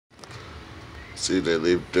See, they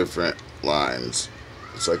leave different lines.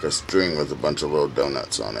 It's like a string with a bunch of little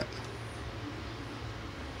donuts on it.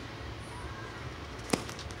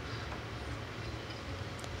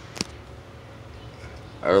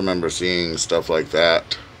 I remember seeing stuff like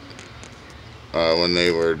that when they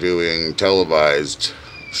were doing televised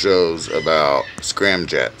shows about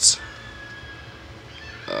scramjets,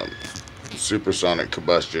 supersonic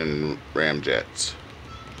combustion ramjets,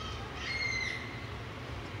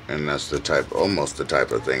 and that's almost the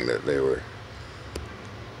type of thing that they were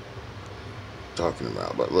talking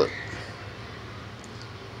about. But look,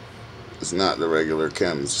 it's not the regular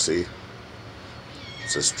chems. See,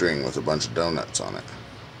 it's a string with a bunch of donuts on it.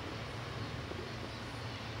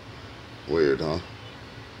 Weird, huh?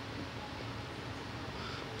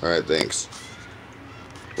 Alright, thanks.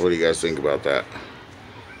 What do you guys think about that?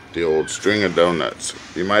 The old string of donuts.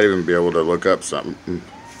 You might even be able to look up something.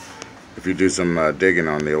 If you do some digging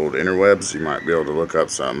on the old interwebs, you might be able to look up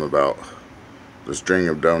something about the string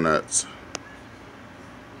of donuts.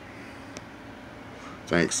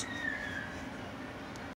 Thanks.